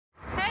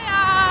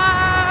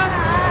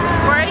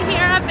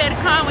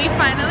VidCon. We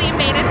finally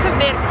made it to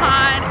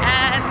VidCon,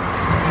 and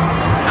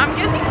I'm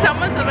guessing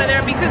someone's over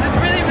there because it's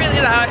really,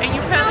 really loud and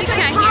you probably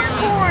can't hear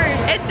me.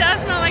 It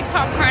does smell like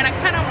popcorn. I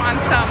kind of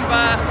want some,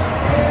 but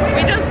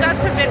we just got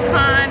to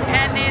VidCon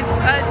and it's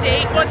a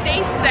day, well,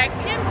 day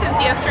second since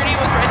yesterday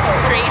was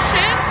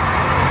registration.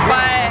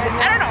 But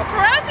I don't know, for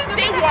us it's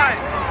day one.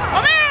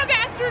 Oh my god, the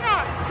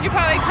astronaut! You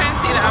probably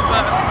couldn't see that,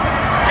 but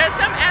there's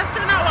some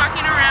astronaut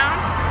walking around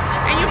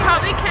and you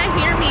probably can't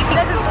hear me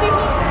because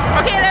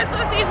okay, let's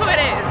go see who it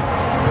is.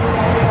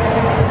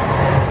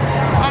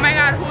 Oh my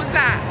god, who's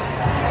that?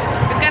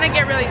 It's gonna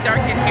get really dark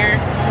in here.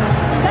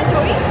 Is that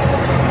Joey?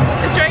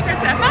 Is Joey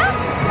Graceffa?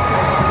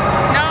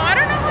 No, I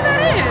don't know who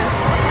that is.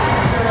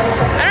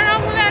 I don't know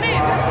who that is.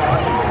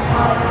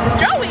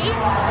 Joey?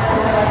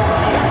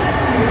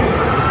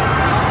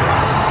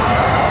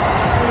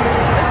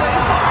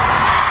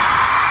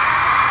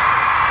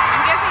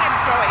 I'm guessing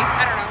it's Joey. I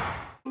don't know.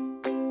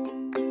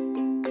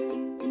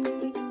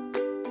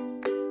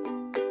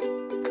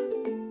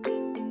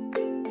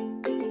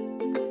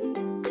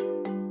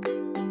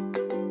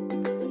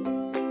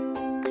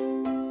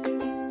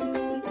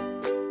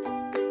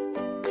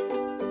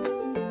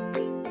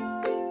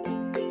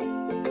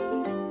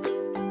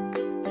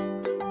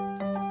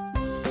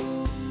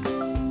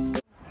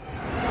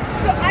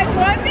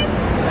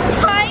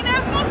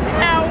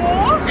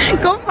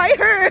 Go fight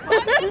her.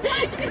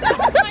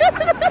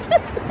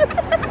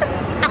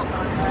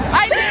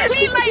 I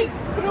literally like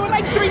threw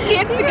like 3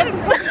 kids to get this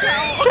free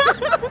towel.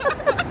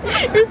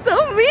 You're so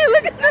mean.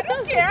 Look at that. I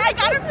don't care. I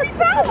got a free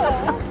towel.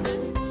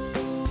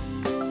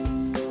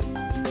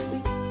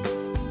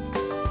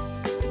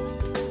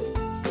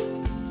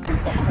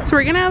 So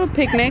we're gonna have a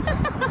picnic,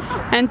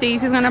 and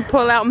Daisy's gonna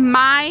pull out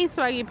my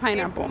swaggy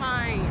pineapple. It's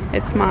mine.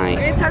 It's mine.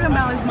 What you're talking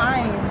about is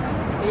mine.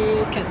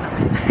 Just kidding.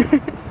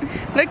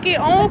 Look at,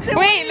 oh,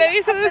 wait, let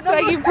me show the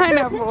swaggy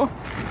pineapple.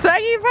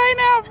 Swaggy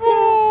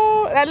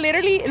pineapple! That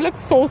literally, it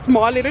looks so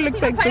small. It literally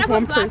looks like just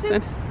one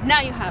person.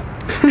 Now you have.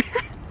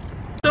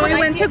 So we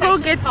went to go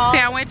get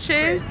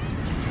sandwiches,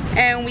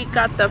 and we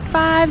got the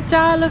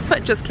 $5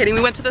 foot. Just kidding.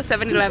 We went to the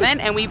 7-Eleven,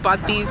 and we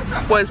bought these,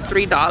 was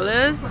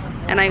 $3,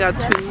 and I got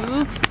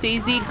 2.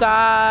 Daisy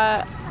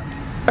got,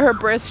 her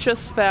breast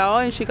just fell,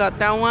 and she got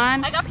that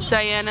one. I got peach.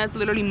 Diana's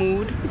literally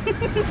mood.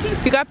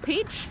 You got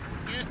peach?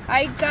 Yeah.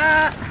 I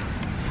got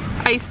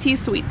iced tea,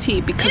 sweet tea,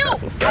 because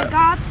that's what's up. I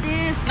got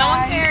this. No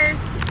one cares.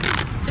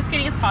 Just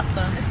kidding, it's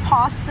pasta. It's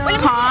pasta. Wait,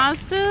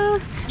 Pasta?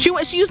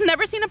 She's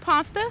never seen a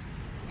pasta?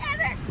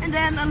 Never. And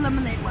then a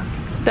lemonade one.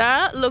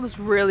 That looks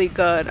really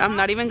good. I'm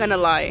not even gonna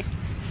lie.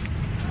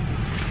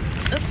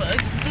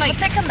 Like,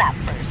 take a nap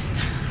first.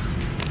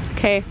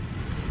 Okay.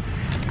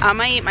 I'm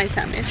gonna eat my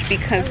sandwich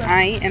because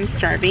I am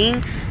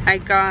starving. I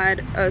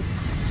got a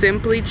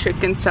simply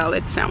chicken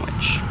salad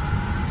sandwich.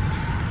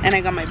 And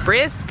I got my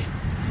brisk.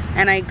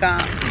 And I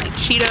got my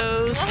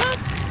Cheetos.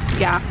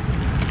 Yeah.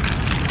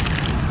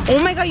 Oh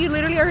my god, you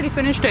literally already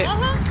finished it.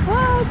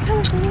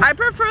 I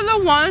prefer the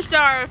ones that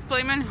are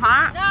flaming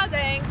hot. No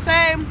thanks.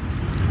 Same.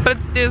 But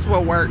this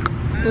will work.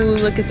 Ooh,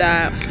 look at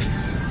that.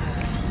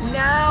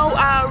 Now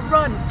I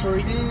run for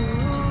you.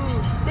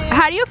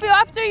 How do you feel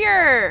after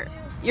your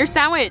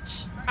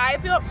sandwich? I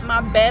feel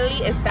my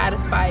belly is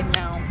satisfied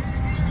now.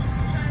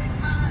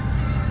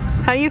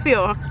 How do you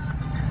feel?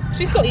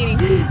 She's still eating.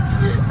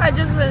 I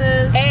just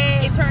finished.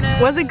 Hey, turn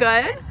it. Was it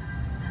good?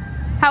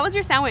 How was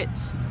your sandwich?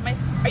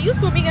 Are you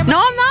swimming in my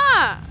No, I'm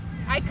not.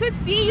 I could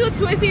see you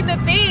twisting the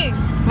thing.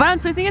 But I'm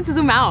twisting it to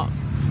zoom out.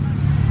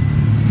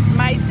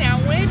 My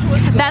sandwich was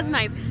good. That's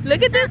nice.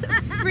 Look at this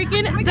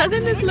freaking,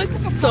 doesn't this look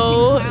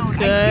so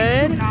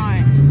good?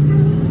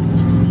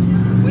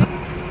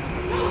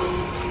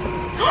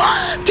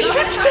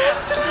 David's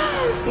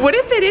Tesla! What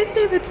if it is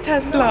David's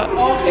Tesla?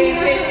 Oh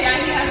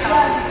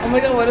my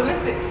god, what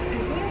is it?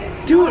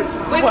 Dude,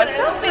 Wait, what but I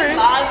don't see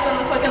vlogs on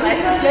the fucking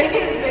license plate.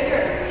 It's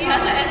bigger. He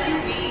has an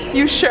SUV.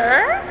 You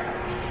sure?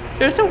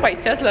 There's a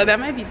white Tesla. That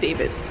might be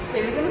David's.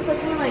 David's gonna put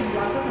me in like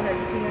vlogs and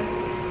everything.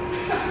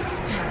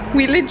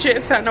 We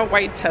legit found a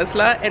white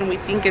Tesla and we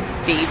think it's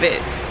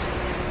David's.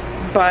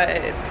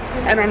 But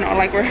I don't know,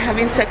 like we're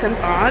having second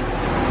thoughts.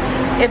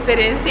 If it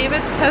is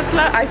David's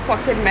Tesla, I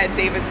fucking met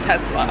David's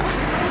Tesla.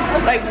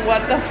 Like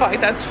what the fuck?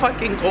 That's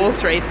fucking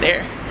goals right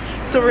there.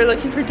 So we're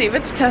looking for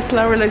David's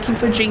Tesla, we're looking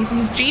for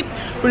Jay-Z's Jeep,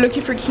 we're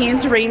looking for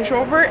Kian's Range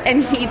Rover,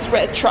 and Heath's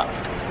red truck.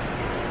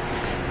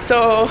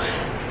 So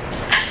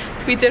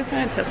we did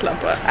find a Tesla,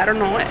 but I don't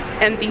know it.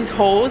 And these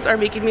holes are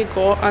making me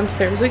go on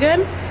stairs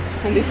again,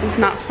 and this is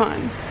not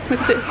fun.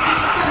 Look at this.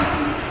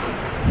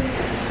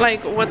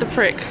 Like, what the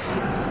frick?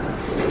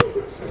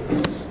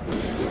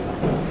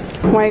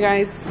 Why,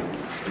 guys?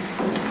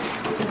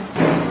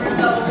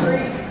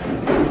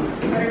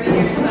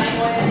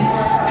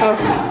 Oh.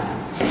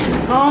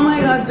 Oh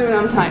my god, dude,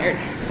 I'm tired.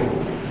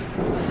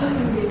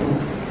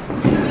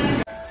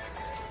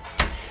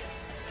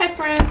 Hi,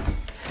 friends.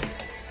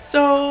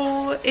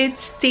 So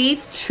it's day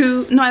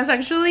 2. No, it's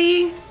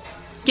actually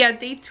yeah,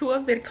 day 2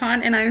 of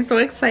VidCon, and I'm so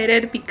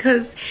excited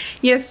because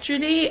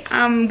yesterday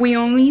we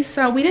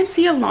didn't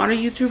see a lot of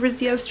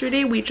YouTubers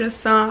yesterday. We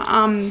just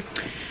saw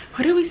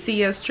what did we see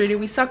yesterday?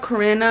 We saw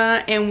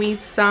Corinna and we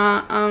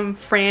saw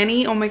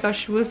Franny. Oh my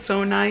gosh, she was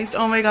so nice.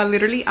 Oh my god,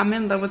 literally I'm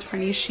in love with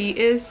Franny. She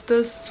is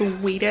the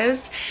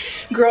sweetest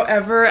girl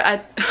ever.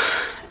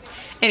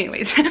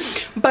 Anyways,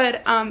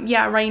 but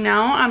yeah, right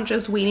now I'm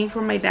just waiting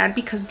for my dad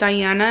because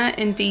Diana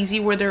and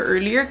Daisy were there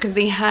earlier because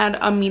they had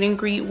a meet and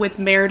greet with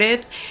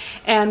Meredith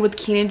and with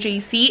Keen and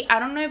JC. I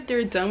don't know if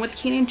they're done with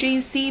Keen and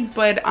JC,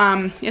 but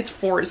it's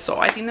 4, so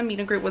I think the meet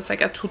and greet was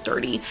like at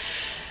 2:30.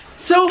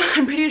 So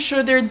I'm pretty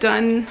sure they're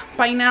done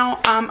by now.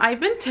 I've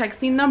been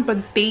texting them,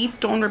 but they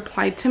don't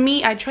reply to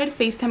me. I tried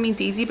FaceTiming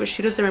Daisy, but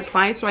she doesn't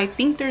reply. So I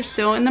think they're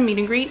still in the meet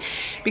and greet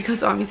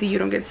because obviously you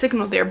don't get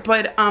signal there.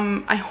 But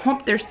I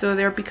hope they're still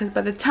there because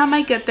by the time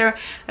I get there,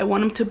 I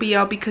want them to be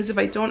out, because if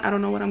I don't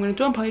know what I'm going to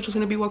do. I'm probably just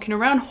going to be walking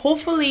around.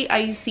 Hopefully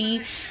I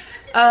see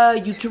a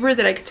YouTuber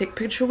that I could take a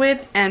picture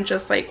with and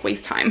just like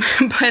waste time.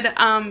 But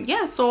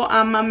yeah, so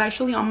I'm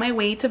actually on my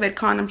way to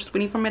VidCon. I'm just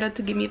waiting for Meta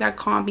to give me that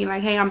call, being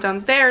like, hey, I'm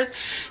downstairs,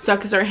 so I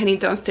can start heading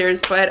downstairs.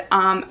 But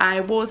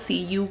I will see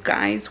you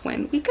guys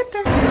when we get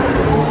there.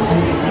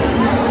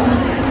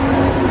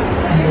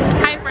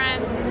 Hi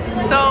friends,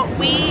 so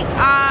we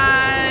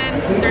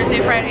on Thursday,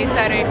 Friday,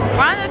 Saturday,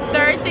 we're on the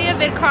 3rd day of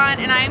VidCon,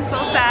 and I am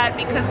so sad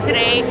because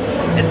today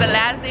is the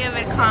last day of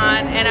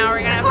VidCon, and now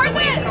we're gonna have to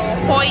wait through a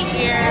whole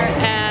year,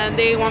 and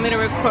they want me to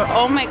record.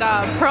 Oh my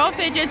god, pro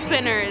fidget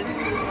spinners.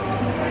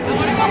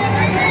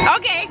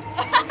 Okay.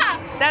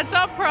 That's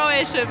how pro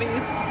it should be.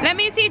 Let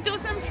me see, do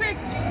some tricks.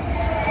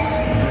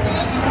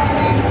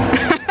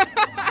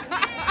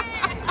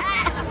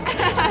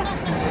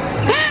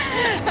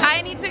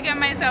 I need to get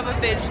myself a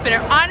fidget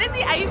spinner.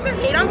 Honestly, I used to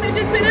hate on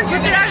fidget spinners,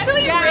 but they're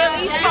actually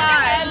really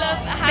fun.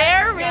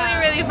 They're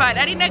really fun.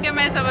 I need to get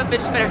myself a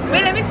fidget spinner.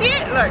 Wait, let me see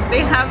it. Look,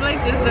 they have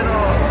like this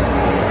little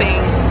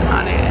thing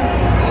on it. I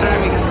don't know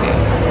if you can see it.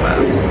 Wow,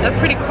 that's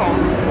pretty cool.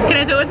 Can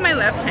I do it with my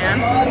left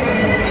hand?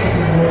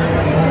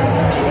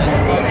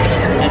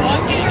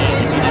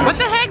 What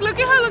the heck? Look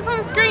at how it looks on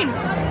the screen.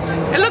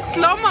 It looks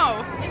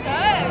slow-mo. It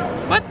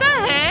does. What the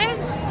heck?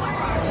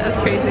 That's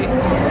crazy.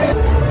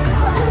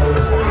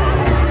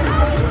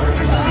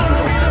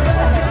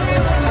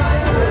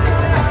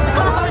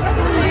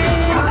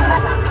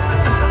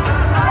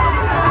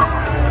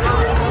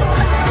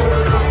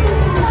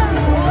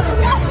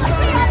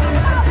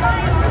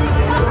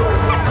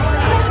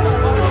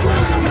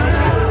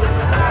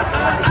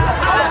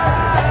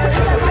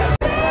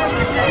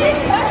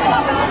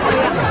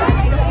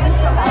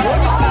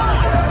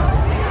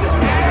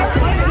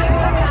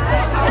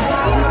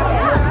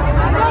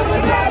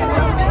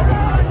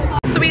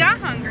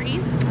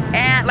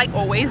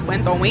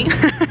 Don't we?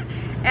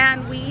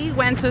 And we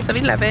went to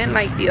 7-Eleven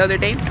like the other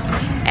day,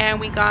 and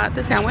we got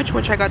the sandwich,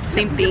 which I got the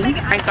same thing.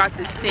 I got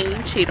the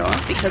same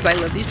Cheetos because I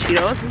love these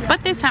Cheetos,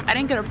 but this time I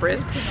didn't get a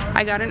brisk.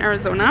 I got in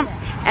Arizona,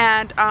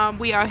 and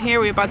we out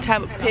here. We're about to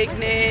have a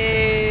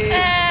picnic.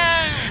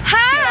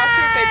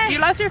 Hi! You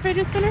lost your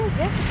fidget spinner?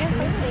 Yes, I can't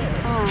find it.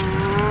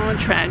 Oh,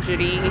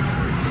 tragedy.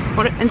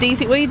 And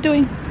Daisy, what are you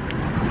doing?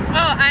 Oh,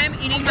 I'm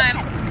eating my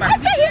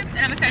barbecue chips,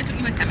 and I'm excited to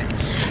eat my sandwich.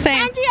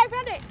 Same. Angie, I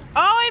found it.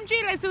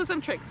 OMG, let's do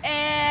some tricks.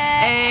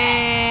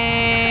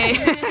 Hey. Okay,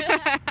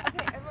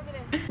 everyone get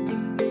in.